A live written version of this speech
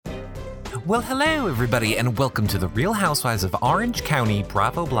Well, hello everybody, and welcome to the Real Housewives of Orange County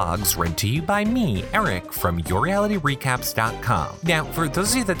Bravo blogs read to you by me, Eric, from YourRealityRecaps.com. Now, for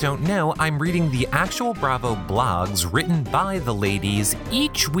those of you that don't know, I'm reading the actual Bravo blogs written by the ladies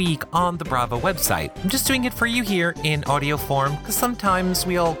each week on the Bravo website. I'm just doing it for you here in audio form, because sometimes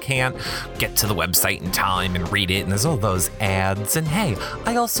we all can't get to the website in time and read it, and there's all those ads. And hey,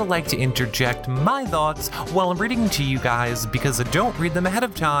 I also like to interject my thoughts while I'm reading to you guys, because I don't read them ahead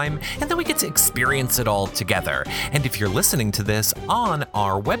of time, and then we get to experience it all together. And if you're listening to this on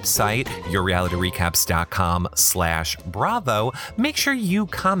our website, YourRealityRecaps.com/Bravo, make sure you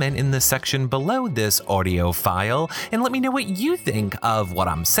comment in the section below this audio file and let me know what you think of what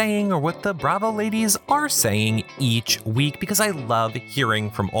I'm saying or what the Bravo ladies are saying each week, because I love hearing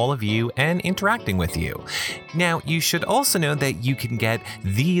from all of you and interacting with you. Now, you should also know that you can get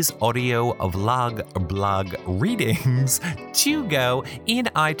these audio blog readings to go in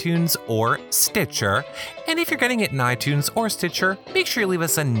iTunes or Stitcher. And if you're getting it in iTunes or Stitcher, make sure you leave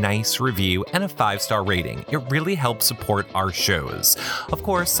us a nice review and a 5-star rating. It really helps support our shows. Of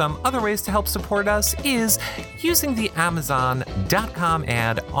course, some other ways to help support us is using the Amazon.com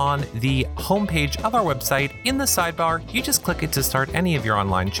ad on the homepage of our website. In the sidebar, you just click it to start any of your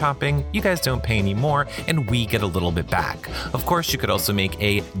online shopping. You guys don't pay any more, and we get a little bit back. Of course, you could also make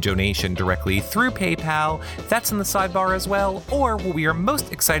a donation directly through PayPal. That's in the sidebar as well. Or what we are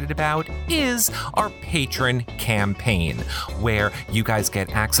most excited about is our patron campaign, where you guys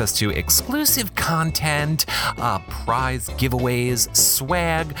get access to exclusive content, prize giveaways,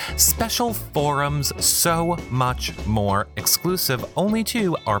 swag, special forums, so much more, exclusive only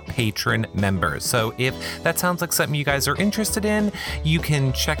to our patron members. So if that sounds like something you guys are interested in, you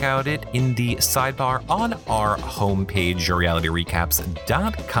can check out it in the sidebar on our homepage,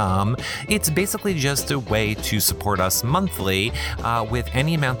 YourRealityRecaps.com. It's basically just a way to support us monthly with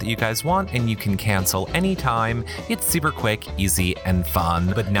any amount that you guys want, and you can cancel anytime. It's super quick, easy, and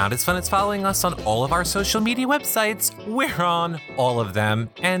fun, but not as fun as following us on all of our social media websites. We're on all of them,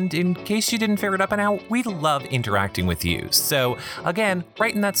 and in case you didn't figure it up and out, we love interacting with you. So again,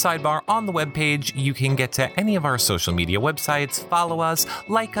 right in that sidebar on the webpage, you can get to any of our social media websites, follow us,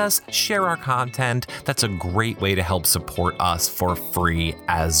 like us, share our content. That's a great way to help support us for free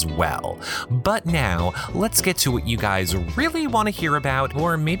as well. But now, let's get to what you guys really want to hear about,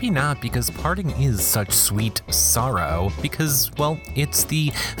 or maybe not, because parting is such sweet sorrow, because, well, it's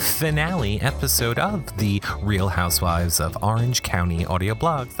the finale episode of the Real Housewives of Orange County audio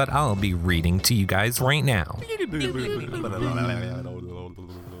blogs that I'll be reading to you guys right now.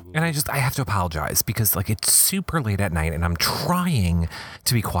 And I have to apologize because, it's super late at night and I'm trying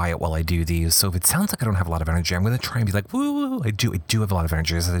to be quiet while I do these. So if it sounds like I don't have a lot of energy, I'm going to try and be like, woo, I do have a lot of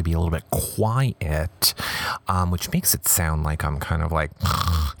energy. I just have to be a little bit quiet, which makes it sound like I'm kind of like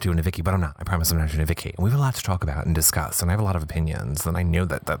doing a Vicky, but I'm not. I promise I'm not doing a Vicky. And we have a lot to talk about and discuss, and I have a lot of opinions, and I know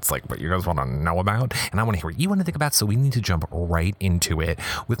that that's like what you guys want to know about, and I want to hear what you want to think about, so we need to jump right into it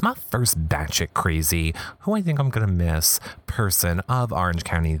with my first batshit crazy, who I think I'm going to miss, person of Orange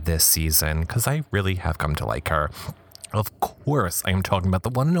County this season, because I really have come to like her. Of course, I am talking about the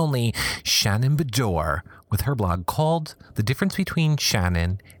one and only Shannon Beador, with her blog called The Difference Between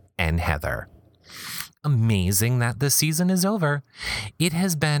Shannon and Heather. Amazing that the season is over. It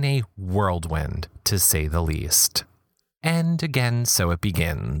has been a whirlwind, to say the least. And again, so it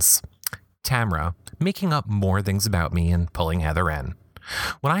begins. Tamra making up more things about me and pulling Heather in.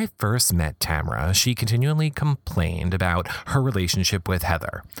 When I first met Tamra, she continually complained about her relationship with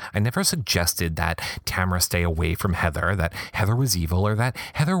Heather. I never suggested that Tamra stay away from Heather, that Heather was evil, or that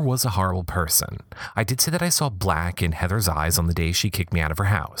Heather was a horrible person. I did say that I saw black in Heather's eyes on the day she kicked me out of her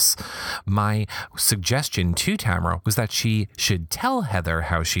house. My suggestion to Tamra was that she should tell Heather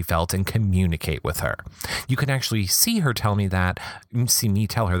how she felt and communicate with her. You can actually see me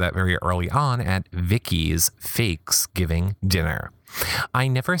tell her that very early on at Vicky's Fakes-Giving dinner. I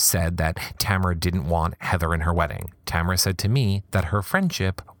never said that Tamra didn't want Heather in her wedding. Tamra said to me that her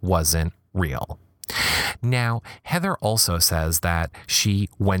friendship wasn't real. Now, Heather also says that she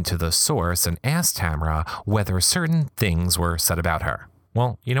went to the source and asked Tamra whether certain things were said about her.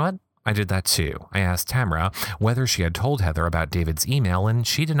 Well, you know what? I did that too. I asked Tamra whether she had told Heather about David's email, and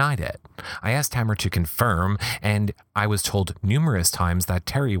she denied it. I asked Tamra to confirm, and I was told numerous times that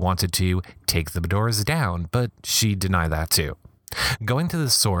Terry wanted to take the Beadors down, but she denied that too. Going to the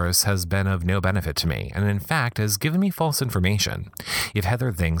source has been of no benefit to me, and in fact has given me false information. If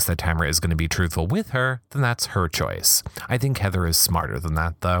Heather thinks that Tamra is going to be truthful with her, then that's her choice. I think Heather is smarter than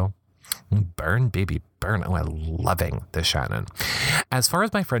that, though. Burn, baby, burn. Oh, I'm loving this Shannon. As far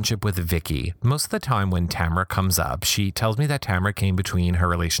as my friendship with Vicky, most of the time when Tamra comes up, she tells me that Tamra came between her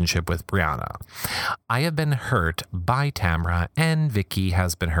relationship with Brianna. I have been hurt by Tamra, and Vicky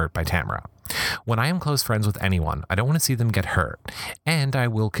has been hurt by Tamra. When I am close friends with anyone, I don't want to see them get hurt, and I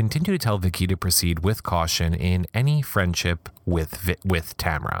will continue to tell Vicky to proceed with caution in any friendship with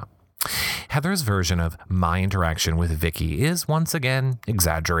Tamra. Heather's version of my interaction with Vicky is once again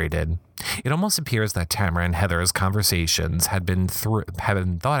exaggerated. It almost appears that Tamra and Heather's conversations had been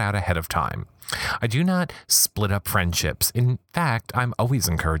thought out ahead of time. I do not split up friendships. In fact, I'm always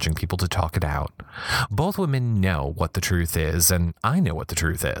encouraging people to talk it out. Both women know what the truth is, and I know what the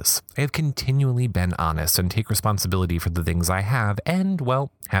truth is. I have continually been honest and take responsibility for the things I have and,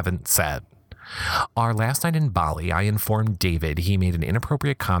 well, haven't said. Our last night in Bali, I informed David he made an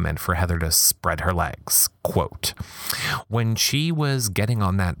inappropriate comment for Heather to spread her legs. Quote, when she was getting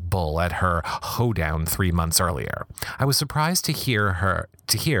on that bull at her hoedown 3 months earlier. I was surprised to hear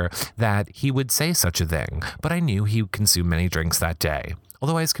that he would say such a thing, but I knew he consumed many drinks that day.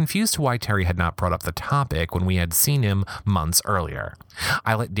 Although I was confused to why Terry had not brought up the topic when we had seen him months earlier.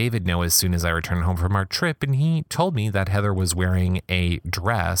 I let David know as soon as I returned home from our trip, and he told me that Heather was wearing a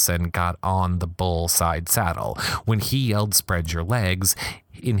dress and got on the bull side saddle. When he yelled, spread your legs,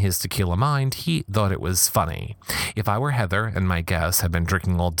 in his tequila mind, he thought it was funny. If I were Heather and my guests had been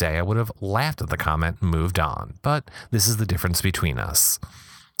drinking all day, I would have laughed at the comment and moved on. But this is the difference between us.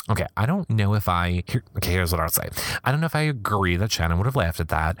 Okay, I don't know if here's what I'll say. I don't know if I agree that Shannon would have laughed at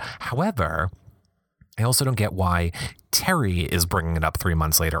that. However, I also don't get why Terry is bringing it up 3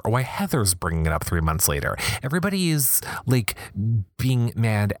 months later, or why Heather's bringing it up 3 months later. Everybody is like being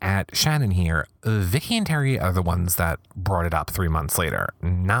mad at Shannon here. Vicky and Terry are the ones that brought it up 3 months later,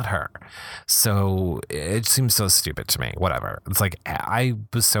 not her. So it seems so stupid to me. Whatever. It's like, I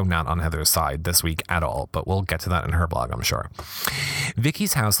was so not on Heather's side this week at all, but we'll get to that in her blog, I'm sure.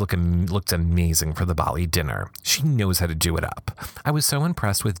 Vicky's house looked amazing for the Bali dinner. She knows how to do it up. I was so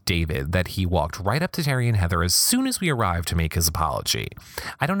impressed with David that he walked right up to Terry and Heather as soon as we arrived to make his apology.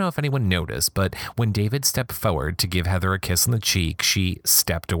 I don't know if anyone noticed, but when David stepped forward to give Heather a kiss on the cheek, she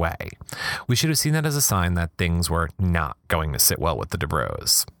stepped away. We should have seen that as a sign that things were not going to sit well with the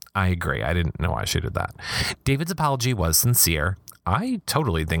DeBros. I agree. I didn't know why she did that. David's apology was sincere. I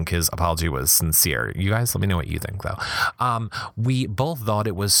totally think his apology was sincere. You guys let me know what you think, though. We both thought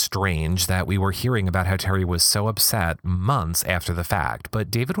it was strange that we were hearing about how Terry was so upset months after the fact,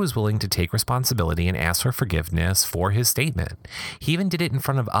 but David was willing to take responsibility and ask for forgiveness for his statement. He even did it in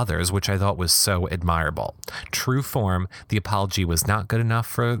front of others, which I thought was so admirable. True form, the apology was not good enough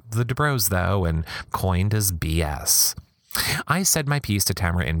for the DeBros, though, and coined as BS. I said my piece to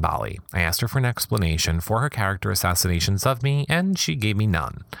Tamra in Bali. I asked her for an explanation for her character assassinations of me, and she gave me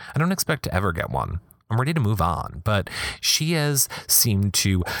none. I don't expect to ever get one. I'm ready to move on, but she has seemed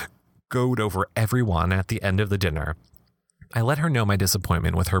to goad over everyone at the end of the dinner. I let her know my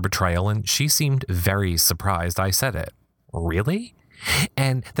disappointment with her betrayal, and she seemed very surprised I said it. Really?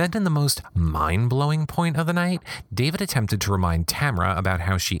 And then in the most mind-blowing point of the night, David attempted to remind Tamra about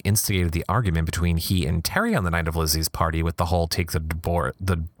how she instigated the argument between he and Terry on the night of Lizzie's party with the whole take the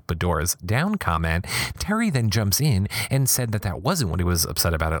Bedoras down comment. Terry then jumps in and said that wasn't what he was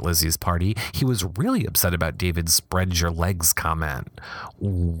upset about at Lizzie's party. He was really upset about David's spread your legs comment.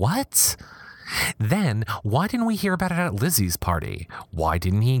 What? Then, why didn't we hear about it at Lizzie's party? Why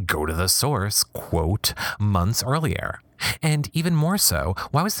didn't he go to the source, quote, months earlier? And even more so,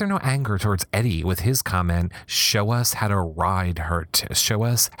 why was there no anger towards Eddie with his comment, show us how to ride her, show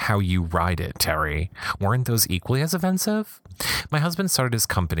us how you ride it, Terry? Weren't those equally as offensive? My husband started his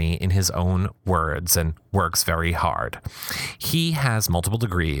company in his own words and works very hard. He has multiple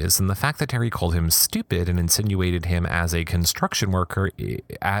degrees, and the fact that Terry called him stupid and insinuated him as a construction worker,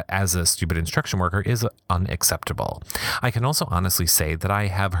 as a stupid construction worker, is unacceptable. I can also honestly say that I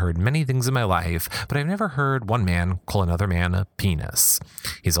have heard many things in my life, but I've never heard one man call another man a penis.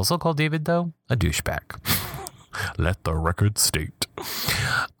 He's also called David, though, a douchebag. Let the record state.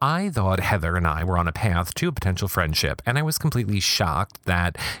 I thought Heather and I were on a path to a potential friendship, and I was completely shocked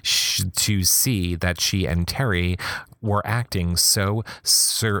that to see that she and Terry were acting so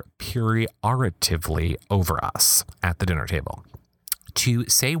superioritatively over us at the dinner table. To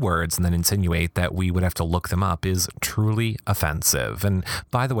say words and then insinuate that we would have to look them up is truly offensive. And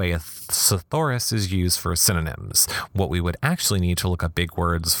by the way, a thesaurus is used for synonyms. What we would actually need to look up big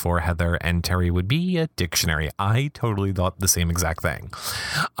words for Heather and Terry would be a dictionary. I totally thought the same exact thing.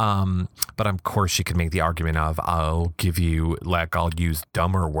 But of course she could make the argument of, I'll use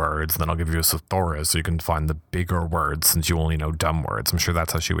dumber words, then I'll give you a thesaurus so you can find the bigger words since you only know dumb words. I'm sure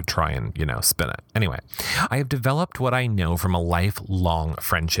that's how she would try and, spin it. Anyway, I have developed what I know from a lifelong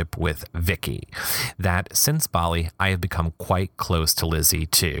friendship with Vicky, that since Bali, I have become quite close to Lizzie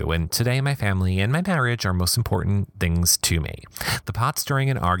too. And today my family and my marriage are most important things to me. The pot stirring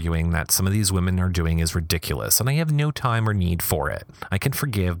and arguing that some of these women are doing is ridiculous, and I have no time or need for it. I can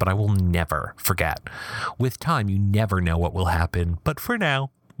forgive, but I will never forget. With time, you never know what will happen, but for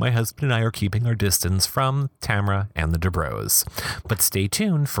now, my husband and I are keeping our distance from Tamra and the Dubrows. But stay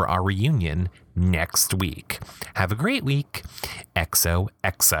tuned for our reunion next week. Have a great week.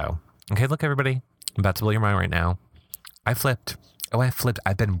 XOXO. Okay, look, everybody. I'm about to blow your mind right now. I flipped.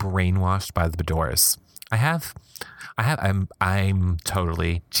 I've been brainwashed by the Bedores. I'm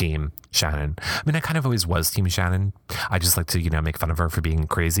totally team Shannon. I mean, I kind of always was team Shannon. I just like to, make fun of her for being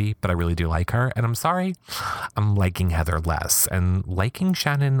crazy, but I really do like her. And I'm sorry, I'm liking Heather less and liking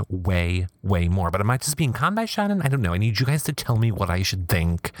Shannon way, way more. But am I just being conned by Shannon? I don't know. I need you guys to tell me what I should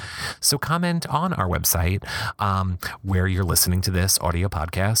think. So comment on our website where you're listening to this audio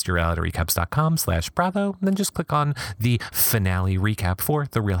podcast, yourrealityrecaps.com/Bravo. Then just click on the finale recap for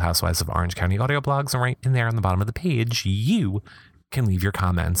the Real Housewives of Orange County audio blogs. And right in there on the bottom of the page, you can leave your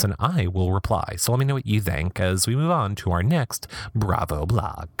comments and I will reply. So let me know what you think as we move on to our next Bravo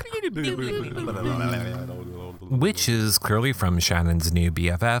blog, which is clearly from Shannon's new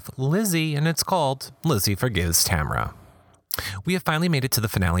BFF, Lizzie, and it's called Lizzie Forgives Tamra. We have finally made it to the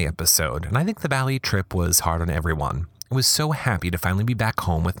finale episode, and I think the Bali trip was hard on everyone. I was so happy to finally be back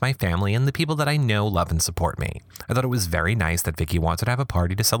home with my family and the people that I know love and support me. I thought it was very nice that Vicky wanted to have a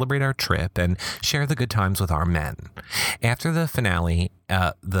party to celebrate our trip and share the good times with our men. After the finale,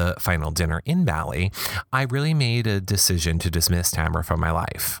 the final dinner in Bali, I really made a decision to dismiss Tamra from my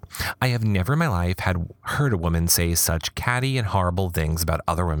life. I have never in my life heard a woman say such catty and horrible things about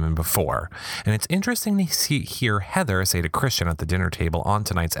other women before. And it's interesting to hear Heather say to Christian at the dinner table on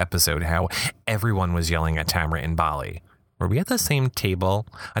tonight's episode how everyone was yelling at Tamra in Bali. Were we at the same table?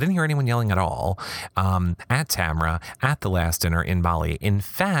 I didn't hear anyone yelling at all at Tamra at the last dinner in Bali. In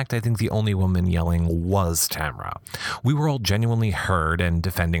fact, I think the only woman yelling was Tamra. We were all genuinely heard and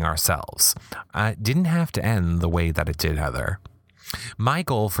defending ourselves. It didn't have to end the way that it did, Heather. My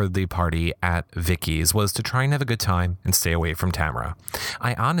goal for the party at Vicky's was to try and have a good time and stay away from Tamra.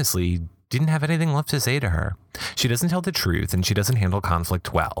 I honestly didn't have anything left to say to her. She doesn't tell the truth and she doesn't handle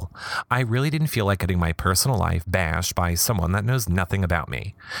conflict well. I really didn't feel like getting my personal life bashed by someone that knows nothing about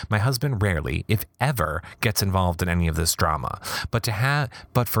me. My husband rarely, if ever, gets involved in any of this drama. But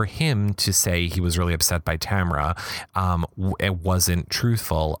for him to say he was really upset by Tamra, it wasn't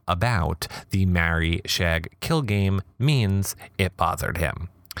truthful about the marry, shag, kill game means it bothered him.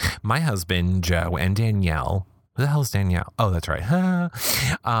 My husband, Joe, and Danielle, who the hell is Danielle? Oh, that's right.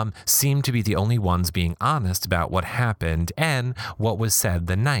 Seemed to be the only ones being honest about what happened and what was said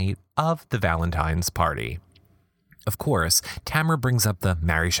the night of the Valentine's party. Of course, Tamra brings up the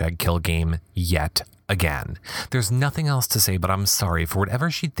marry, shag, kill game yet again. There's nothing else to say, but I'm sorry for whatever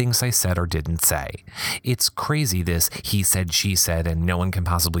she thinks I said or didn't say. It's crazy this he said, she said, and no one can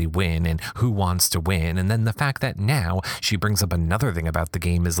possibly win, and who wants to win, and then the fact that now she brings up another thing about the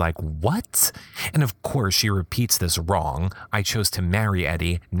game is like, what? And of course she repeats this wrong. I chose to marry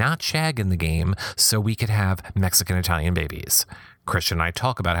Eddie, not shag in the game, so we could have Mexican-Italian babies. Christian and I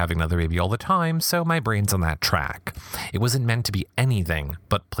talk about having another baby all the time, so my brain's on that track. It wasn't meant to be anything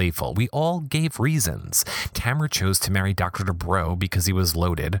but playful. We all gave reasons. Tamra chose to marry Dr. Dubrow because he was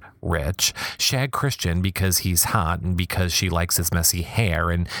loaded, rich, shag Christian because he's hot and because she likes his messy hair,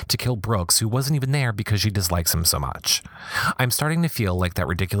 and to kill Brooks, who wasn't even there because she dislikes him so much. I'm starting to feel like that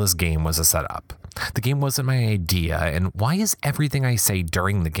ridiculous game was a setup. The game wasn't my idea, and why is everything I say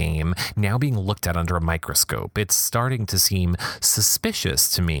during the game now being looked at under a microscope? It's starting to seem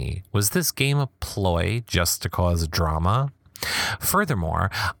suspicious to me. Was this game a ploy just to cause drama?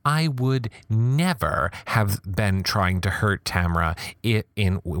 Furthermore, I would never have been trying to hurt Tamra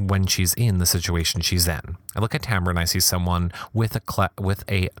when she's in the situation she's in. I look at Tamra and I see someone with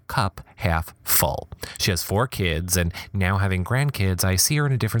a cup half full. She has 4 kids, and now having grandkids, I see her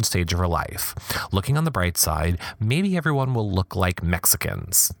in a different stage of her life. Looking on the bright side, maybe everyone will look like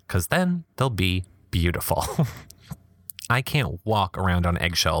Mexicans, because then they'll be beautiful. I can't walk around on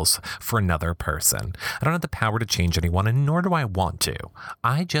eggshells for another person. I don't have the power to change anyone, and nor do I want to.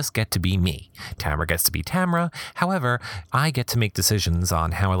 I just get to be me. Tamra gets to be Tamra. However, I get to make decisions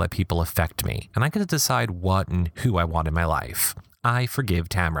on how I let people affect me, and I get to decide what and who I want in my life. I forgive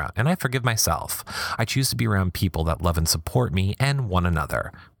Tamra, and I forgive myself. I choose to be around people that love and support me and one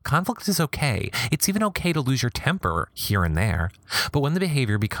another. Conflict is okay. It's even okay to lose your temper here and there. But when the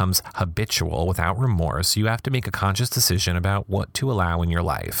behavior becomes habitual without remorse, you have to make a conscious decision about what to allow in your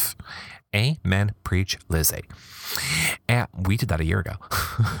life. Amen. Preach, Lizzie. We did that a year ago.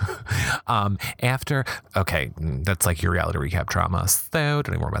 Okay, that's like your reality recap trauma, so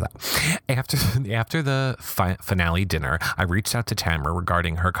don't even worry about that. After the finale dinner, I reached out to Tamra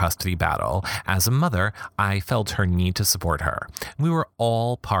regarding her custody battle. As a mother, I felt her need to support her. We were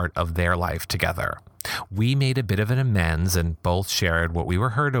all part of their life together. We made a bit of an amends and both shared what we were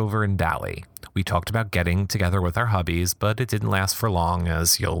hurt over in Bali. We talked about getting together with our hubbies, but it didn't last for long,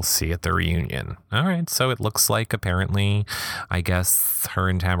 as you'll see at the reunion. All right, so it looks like apparently, I guess her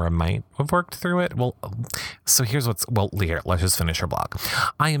and Tamra might have worked through it. Well, so here's here, let's just finish her blog.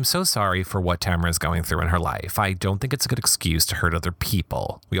 I am so sorry for what Tamra is going through in her life. I don't think it's a good excuse to hurt other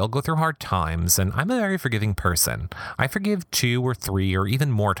people. We all go through hard times, and I'm a very forgiving person. I forgive 2 or 3 or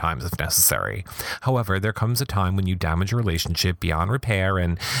even more times if necessary. However, there comes a time when you damage a relationship beyond repair,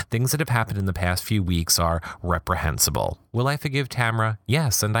 and things that have happened in the past few weeks are reprehensible. Will I forgive Tamra?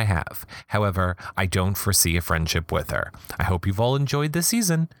 Yes, and I have. However, I don't foresee a friendship with her. I hope you've all enjoyed this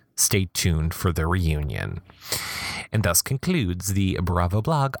season. Stay tuned for the reunion. And thus concludes the Bravo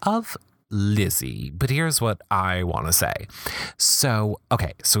blog of Lizzie. But here's what I want to say. So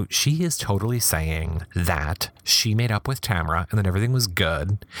she is totally saying that she made up with Tamra and that everything was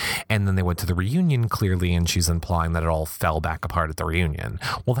good. And then they went to the reunion clearly, and she's implying that it all fell back apart at the reunion.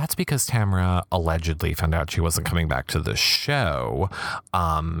 Well, that's because Tamra allegedly found out she wasn't coming back to the show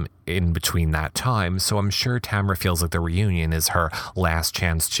in between that time. So I'm sure Tamra feels like the reunion is her last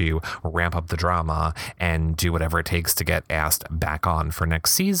chance to ramp up the drama and do whatever it takes to get asked back on for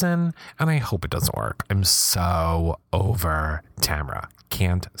next season. And I hope it doesn't work. I'm so over Tamra.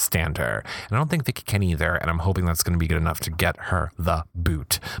 Can't stand her. And I don't think Vicky can either. And I'm hoping that's going to be good enough to get her the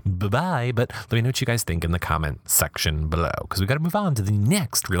boot. Bye-bye. But let me know what you guys think in the comment section below, because we got to move on to the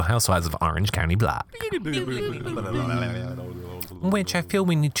next Real Housewives of Orange County blog, which I feel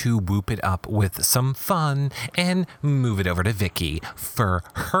we need to whoop it up with some fun and move it over to Vicky for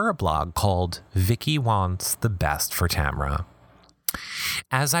her blog called Vicky Wants the Best for Tamra.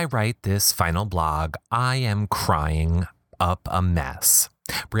 As I write this final blog, I am crying up a mess.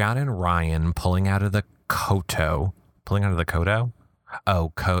 Brianna and Ryan pulling out of the Koto?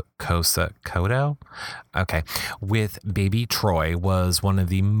 Oh, Koto? Okay. With baby Troy was one of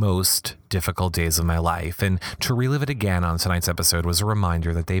the most difficult days of my life. And to relive it again on tonight's episode was a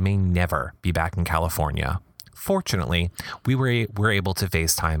reminder that they may never be back in California. Fortunately, we were able to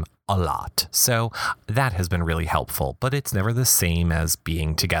FaceTime a lot. So that has been really helpful, but it's never the same as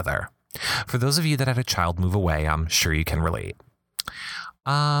being together. For those of you that had a child move away, I'm sure you can relate.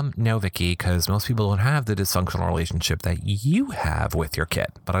 No, Vicky, because most people don't have the dysfunctional relationship that you have with your kid.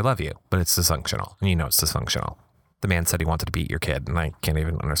 But I love you, but it's dysfunctional. And you know it's dysfunctional. The man said he wanted to beat your kid, and I can't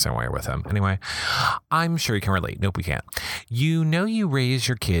even understand why you're with him. Anyway, I'm sure you can relate. Nope, we can't. You know you raise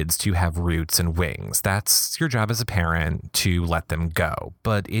your kids to have roots and wings. That's your job as a parent, to let them go.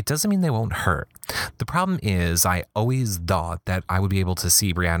 But it doesn't mean they won't hurt. The problem is I always thought that I would be able to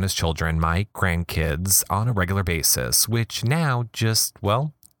see Brianna's children, my grandkids, on a regular basis, which now just,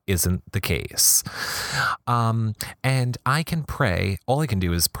 isn't the case. And I can pray, all I can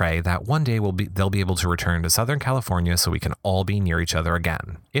do is pray that one day they'll be able to return to Southern California so we can all be near each other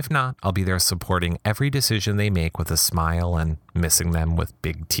again. If not, I'll be there supporting every decision they make with a smile and missing them with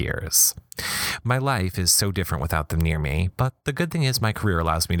big tears. My life is so different without them near me, but the good thing is my career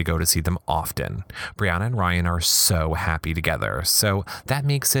allows me to go to see them often. Brianna and Ryan are so happy together, so that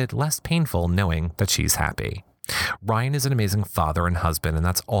makes it less painful knowing that she's happy. Ryan is an amazing father and husband, and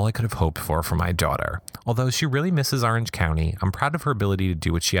that's all I could have hoped for my daughter. Although she really misses Orange County, I'm proud of her ability to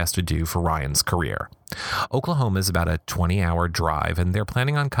do what she has to do for Ryan's career. Oklahoma is about a 20-hour drive, and they're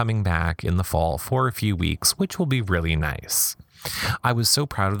planning on coming back in the fall for a few weeks, which will be really nice. I was so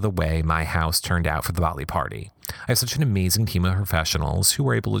proud of the way my house turned out for the Bali party. I have such an amazing team of professionals who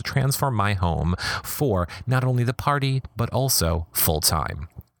were able to transform my home for not only the party, but also full-time.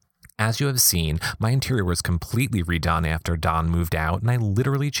 As you have seen, my interior was completely redone after Don moved out, and I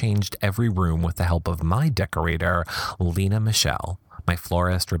literally changed every room with the help of my decorator, Lena Michelle. My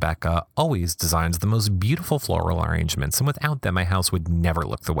florist, Rebecca, always designs the most beautiful floral arrangements, and without them, my house would never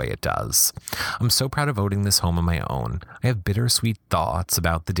look the way it does. I'm so proud of owning this home on my own. I have bittersweet thoughts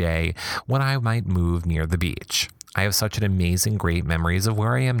about the day when I might move near the beach. I have such an amazing, great memories of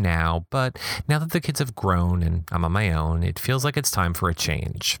where I am now, but now that the kids have grown and I'm on my own, it feels like it's time for a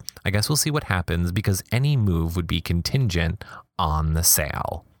change. I guess we'll see what happens because any move would be contingent on the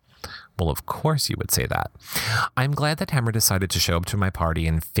sale. Well, of course you would say that. I'm glad that Tamara decided to show up to my party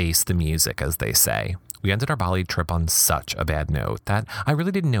and face the music, as they say. We ended our Bali trip on such a bad note that I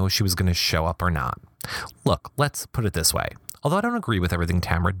really didn't know if she was going to show up or not. Look, let's put it this way. Although I don't agree with everything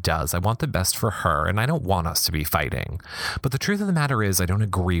Tamara does, I want the best for her and I don't want us to be fighting. But the truth of the matter is I don't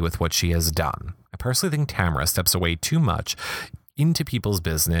agree with what she has done. I personally think Tamara steps away too much into people's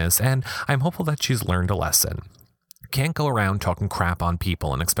business and I'm hopeful that she's learned a lesson. Can't go around talking crap on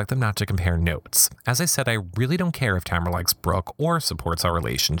people and expect them not to compare notes. As I said, I really don't care if Tamara likes Brooke or supports our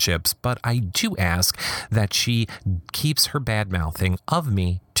relationships, but I do ask that she keeps her bad-mouthing of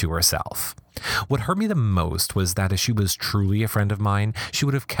me to herself. What hurt me the most was that if she was truly a friend of mine, she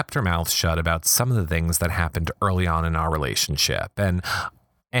would have kept her mouth shut about some of the things that happened early on in our relationship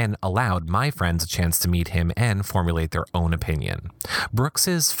and allowed my friends a chance to meet him and formulate their own opinion. Brooks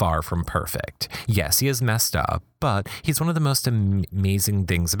is far from perfect. Yes, he is messed up, but he's one of the most amazing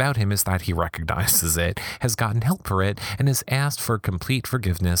things about him is that he recognizes it, has gotten help for it, and has asked for complete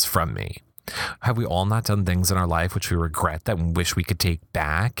forgiveness from me. Have we all not done things in our life which we regret that we wish we could take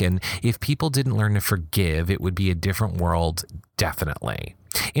back? And if people didn't learn to forgive, it would be a different world, definitely.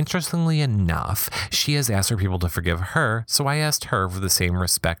 Interestingly enough, she has asked for people to forgive her, so I asked her for the same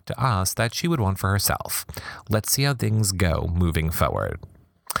respect to us that she would want for herself. Let's see how things go moving forward.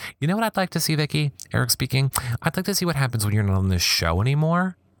 You know what I'd like to see, Vicky? Eric speaking. I'd like to see what happens when you're not on this show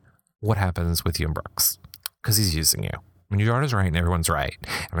anymore. What happens with you and Brooks? Because he's using you. When your daughter's right and everyone's right.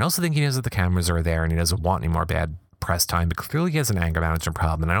 And I also think he knows that the cameras are there and he doesn't want any more bad press time, but clearly he has an anger management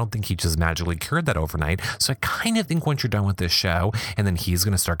problem, and I don't think he just magically cured that overnight. So I kind of think once you're done with this show, and then he's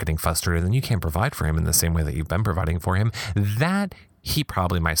going to start getting frustrated, and you can't provide for him in the same way that you've been providing for him, that he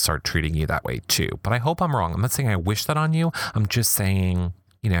probably might start treating you that way too. But I hope I'm wrong. I'm not saying I wish that on you. I'm just saying,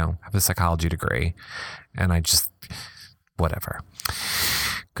 I have a psychology degree, and whatever.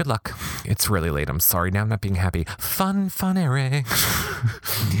 Good luck. It's really late. I'm sorry. Now I'm not being happy. Fun, Eric.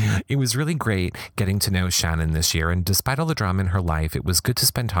 It was really great getting to know Shannon this year, and despite all the drama in her life, it was good to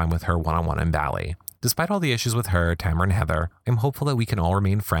spend time with her one-on-one in Bali. Despite all the issues with her, Tamara, and Heather, I'm hopeful that we can all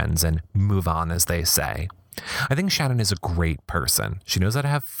remain friends and move on, as they say. I think Shannon is a great person. She knows how to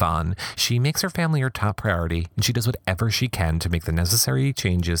have fun. She makes her family her top priority, and she does whatever she can to make the necessary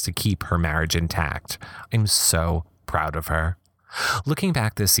changes to keep her marriage intact. I'm so proud of her. Looking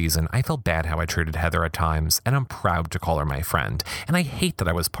back this season, I felt bad how I treated Heather at times, and I'm proud to call her my friend, and I hate that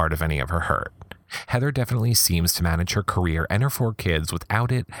I was part of any of her hurt. Heather definitely seems to manage her career and her 4 kids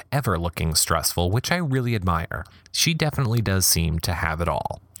without it ever looking stressful, which I really admire. She definitely does seem to have it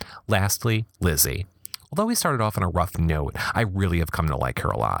all. Lastly, Lizzie. Although we started off on a rough note, I really have come to like her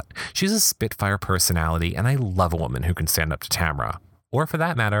a lot. She's a spitfire personality, and I love a woman who can stand up to Tamara. Or for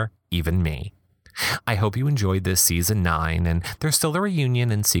that matter, even me. I hope you enjoyed this season 9, and there's still the reunion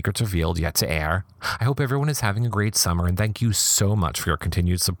and Secrets Revealed yet to air. I hope everyone is having a great summer, and thank you so much for your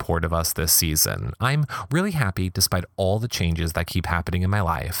continued support of us this season. I'm really happy despite all the changes that keep happening in my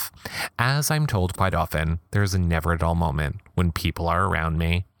life. As I'm told quite often, there's a never a dull moment when people are around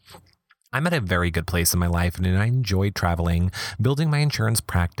me. I'm at a very good place in my life, and I enjoy traveling, building my insurance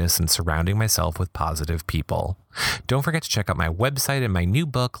practice, and surrounding myself with positive people. Don't forget to check out my website and my new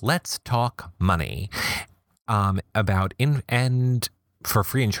book, Let's Talk Money, for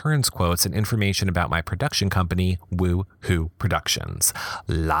free insurance quotes and information about my production company, Woo Hoo Productions.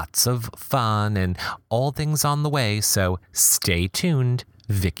 Lots of fun and all things on the way, so stay tuned.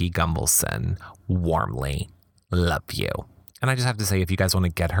 Vicky Gumbelson. Warmly love you. And I just have to say, if you guys want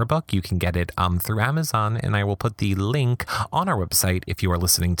to get her book, you can get it through Amazon, and I will put the link on our website if you are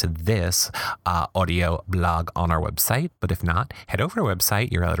listening to this audio blog on our website. But if not, head over to our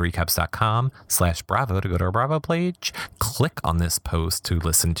website, yourrealityrecaps.com/Bravo to go to our Bravo page. Click on this post to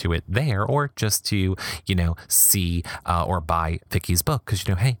listen to it there, or just to, see or buy Vicky's book. Because,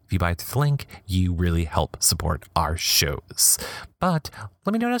 hey, if you buy it through the link, you really help support our shows. But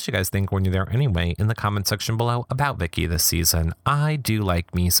let me know what else you guys think when you're there anyway in the comment section below about Vicky this season. I do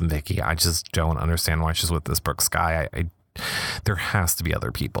like me some Vicky. I just don't understand why she's with this Brooks guy. There has to be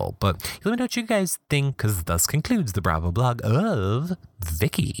other people. But let me know what you guys think, because thus concludes the Bravo blog of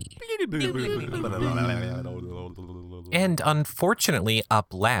Vicky. And unfortunately,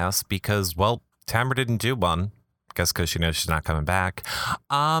 up last, because, Tamara didn't do one. guess because she knows she's not coming back,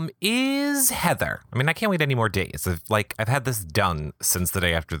 is Heather. I mean, I can't wait any more days. I've had this done since the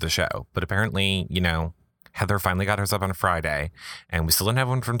day after the show, but apparently, Heather finally got hers up on a Friday, and we still don't have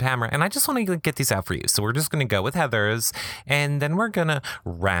one from Tamara, and I just want to get these out for you. So we're just going to go with Heather's, and then we're going to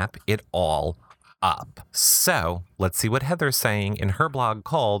wrap it all up. So let's see what Heather's saying in her blog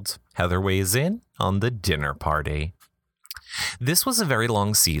called Heather Weighs In on the Dinner Party. This was a very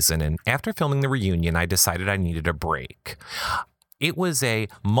long season, and after filming the reunion, I decided I needed a break. It was a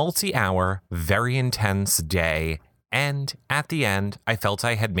multi-hour, very intense day, and at the end, I felt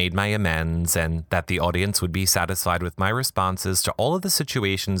I had made my amends and that the audience would be satisfied with my responses to all of the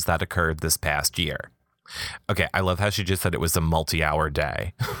situations that occurred this past year. Okay, I love how she just said it was a multi-hour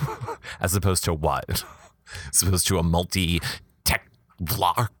day, as opposed to what? As opposed to a multi-tech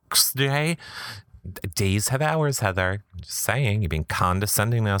vlogs day? Days have hours, Heather. Just saying, you've been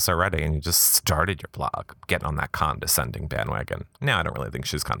condescending to us already, and you just started your blog getting on that condescending bandwagon. No, I don't really think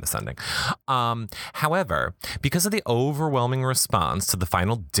she's condescending. However, because of the overwhelming response to the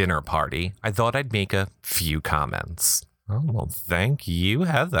final dinner party, I thought I'd make a few comments. Oh, well, thank you,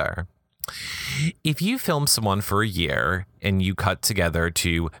 Heather. If you film someone for a year and you cut together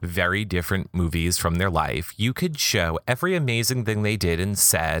two very different movies from their life, you could show every amazing thing they did and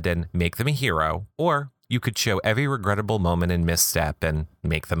said and make them a hero, or you could show every regrettable moment and misstep and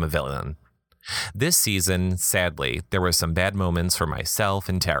make them a villain. This season, sadly, there were some bad moments for myself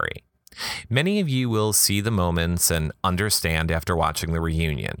and Terry. Many of you will see the moments and understand after watching the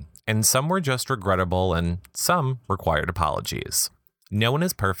reunion, and some were just regrettable and some required apologies. No one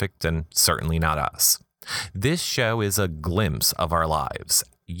is perfect, and certainly not us. This show is a glimpse of our lives.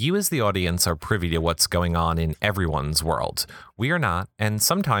 You as the audience are privy to what's going on in everyone's world. We are not, and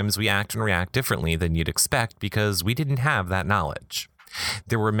sometimes we act and react differently than you'd expect because we didn't have that knowledge.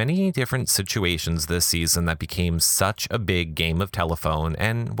 There were many different situations this season that became such a big game of telephone,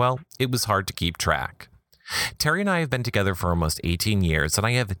 and, well, it was hard to keep track. Terry and I have been together for almost 18 years, and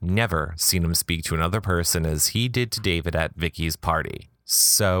I have never seen him speak to another person as he did to David at Vicky's party.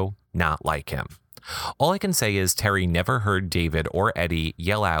 So not like him. All I can say is Terry never heard David or Eddie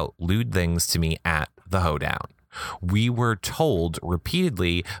yell out lewd things to me at the hoedown. We were told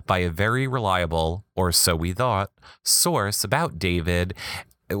repeatedly by a very reliable, or so we thought, source about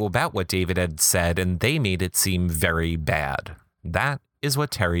what David had said, and they made it seem very bad. That is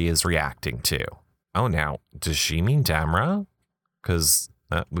what Terry is reacting to. Oh, now, does she mean Tamara? Because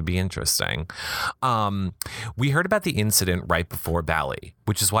that would be interesting. We heard about the incident right before Bally,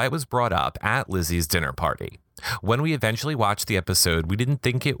 which is why it was brought up at Lizzie's dinner party. When we eventually watched the episode, we didn't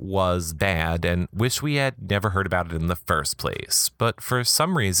think it was bad and wish we had never heard about it in the first place. But for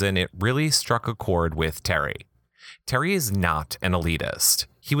some reason, it really struck a chord with Terry. Terry is not an elitist.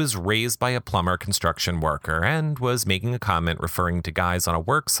 He was raised by a plumber construction worker and was making a comment referring to guys on a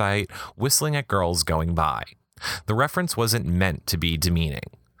work site whistling at girls going by. The reference wasn't meant to be demeaning.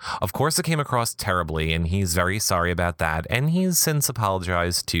 Of course, it came across terribly, and he's very sorry about that, and he's since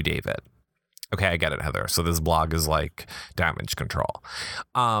apologized to David. Okay, I get it, Heather. So this blog is like damage control.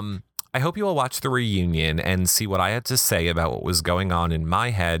 I hope you all watch the reunion and see what I had to say about what was going on in my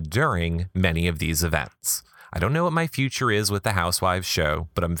head during many of these events. I don't know what my future is with the Housewives show,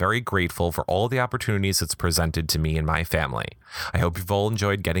 but I'm very grateful for all the opportunities it's presented to me and my family. I hope you've all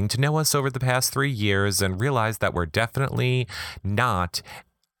enjoyed getting to know us over the past 3 years and realized that we're definitely not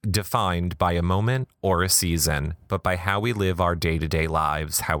defined by a moment or a season, but by how we live our day-to-day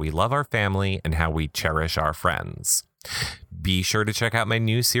lives, how we love our family, and how we cherish our friends. Be sure to check out my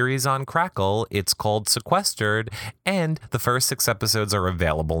new series on Crackle. It's called Sequestered, and the first 6 episodes are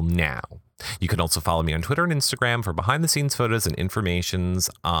available now. You can also follow me on Twitter and Instagram for behind-the-scenes photos and information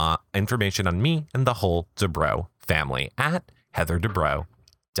on me and the whole Dubrow family at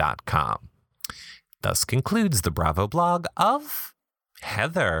heatherdubrow.com. Thus concludes the Bravo blog of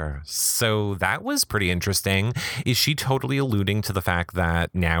Heather. So that was pretty interesting. Is she totally alluding to the fact that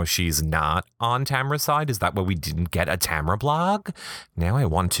now she's not on Tamara's side? Is that why we didn't get a Tamara blog? Now I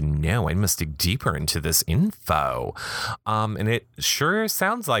want to know. I must dig deeper into this info. And it sure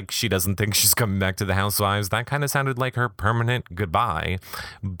sounds like she doesn't think she's coming back to the Housewives. That kind of sounded like her permanent goodbye.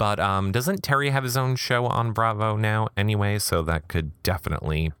 But doesn't Terry have his own show on Bravo now anyway? So that could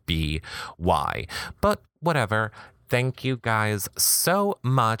definitely be why. But whatever. Thank you guys so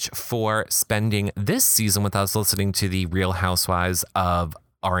much for spending this season with us listening to the Real Housewives of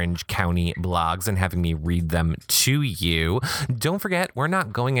Orange County blogs and having me read them to you. Don't forget, we're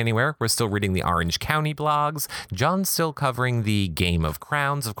not going anywhere. We're still reading the Orange County blogs. John's still covering the Game of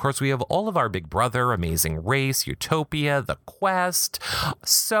Crowns. Of course, we have all of our Big Brother, Amazing Race, Utopia, The Quest,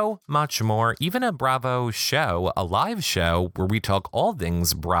 so much more. Even a Bravo show, a live show where we talk all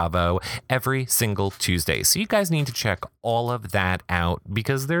things Bravo every single Tuesday. So you guys need to check all of that out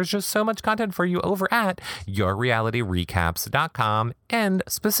because there's just so much content for you over at yourrealityrecaps.com and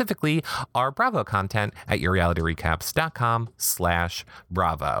specifically our Bravo content at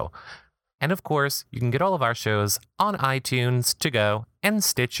yourrealityrecaps.com/Bravo. And of course, you can get all of our shows on iTunes, To Go, and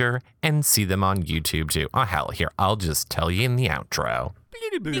Stitcher, and see them on YouTube too. Oh, hell, here, I'll just tell you in the outro.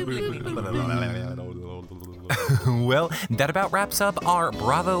 Well, that about wraps up our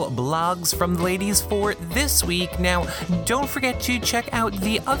Bravo blogs from the ladies for this week. Now, don't forget to check out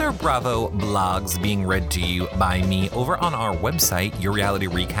the other Bravo blogs being read to you by me over on our website,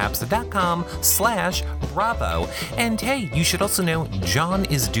 yourrealityrecaps.com/Bravo. And hey, you should also know John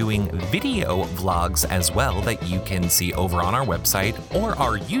is doing video vlogs as well that you can see over on our website or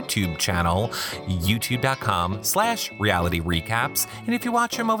our YouTube channel, youtube.com/realityrecaps. And if you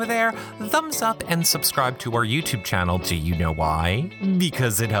watch him over there, thumbs up and subscribe to our YouTube channel. Do you know why?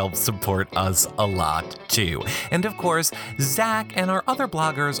 Because it helps support us a lot too. And of course, Zach and our other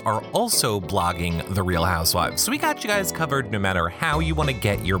bloggers are also blogging The Real Housewives. So we got you guys covered no matter how you want to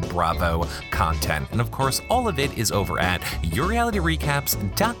get your Bravo content. And of course, all of it is over at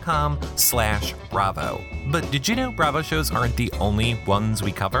yourrealityrecaps.com/Bravo. But did you know Bravo shows aren't the only ones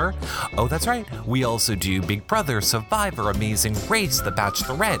we cover? Oh, that's right. We also do Big Brother, Survivor, Amazing Race, The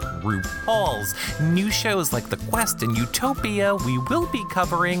Bachelorette, RuPaul's, new shows like The Quest and Utopia. We will be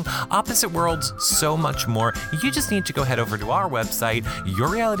covering Opposite Worlds, so much more. You just need to go head over to our website,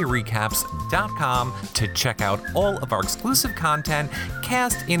 yourrealityrecaps.com, to check out all of our exclusive content,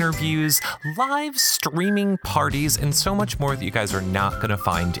 cast interviews, live streaming parties, and so much more that you guys are not going to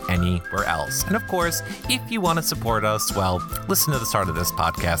find anywhere else. And of course, if you want to support us, well, listen to the start of this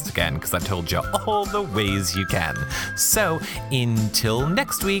podcast again, because I told you all the ways you can. So until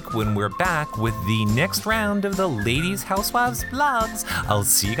next week, when we're back with the next round of the Ladies Housewives vlogs, I'll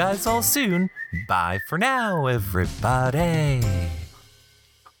see you guys all soon. Bye for now, everybody.